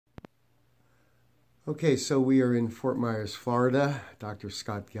Okay, so we are in Fort Myers, Florida. Dr.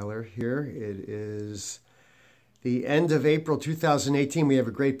 Scott Geller here. It is the end of April 2018. We have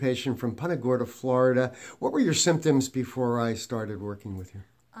a great patient from Punta Gorda, Florida. What were your symptoms before I started working with you?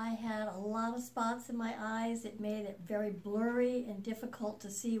 I had a lot of spots in my eyes. It made it very blurry and difficult to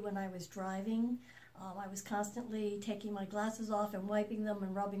see when I was driving. I was constantly taking my glasses off and wiping them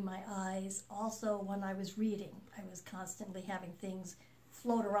and rubbing my eyes. Also, when I was reading, I was constantly having things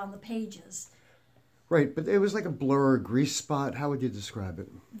float around the pages. Right, but it was like a blur or grease spot. How would you describe it?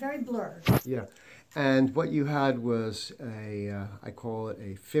 Very blurred. Yeah. And what you had was I call it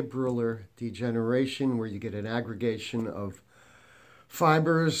a fibrillar degeneration, where you get an aggregation of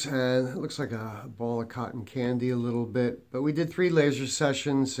fibers, and it looks like a ball of cotton candy a little bit. But we did 3 laser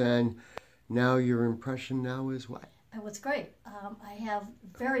sessions, and now your impression now is what? It was great. I have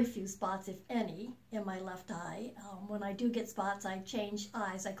very few spots, if any, in my left eye. When I do get spots, I change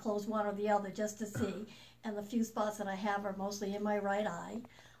eyes. I close one or the other just to see. And the few spots that I have are mostly in my right eye.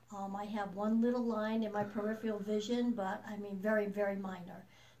 I have one little line in my peripheral vision, but I mean very, very minor.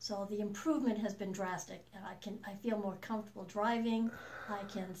 So the improvement has been drastic, and I feel more comfortable driving. I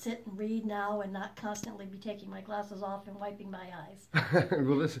can sit and read now and not constantly be taking my glasses off and wiping my eyes.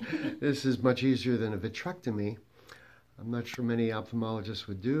 Well, this is much easier than a vitrectomy. I'm not sure many ophthalmologists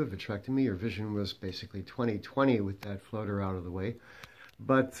would do a vitrectomy. Your vision was basically 20/20 with that floater out of the way.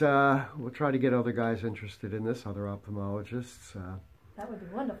 But we'll try to get other guys interested in this, other ophthalmologists. That would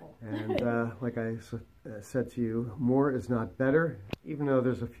be wonderful. And like I said to you, more is not better. Even though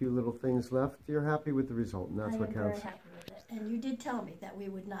there's a few little things left, you're happy with the result, and that's what counts. I am very happy with it. And you did tell me that we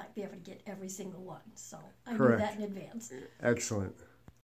would not be able to get every single one, so I Correct. knew that in advance. Excellent.